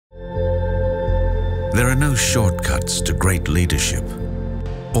There are no shortcuts to great leadership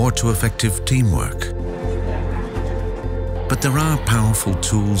or to effective teamwork. But there are powerful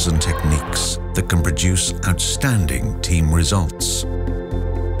tools and techniques that can produce outstanding team results.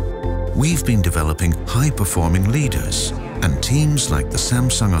 We've been developing high-performing leaders and teams like the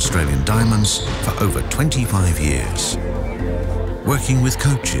Samsung Australian Diamonds for over 25 years, working with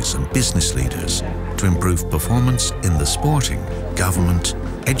coaches and business leaders to improve performance in the sporting, government,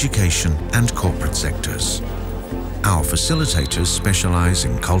 education and corporate sectors. Our facilitators specialize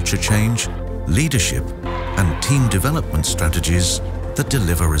in culture change, leadership and team development strategies that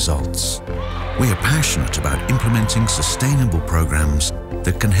deliver results. We are passionate about implementing sustainable programs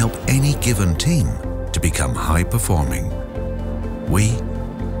that can help any given team to become high-performing. We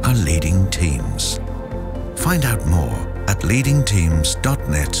are Leading Teams. Find out more at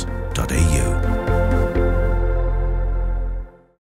leadingteams.net.au.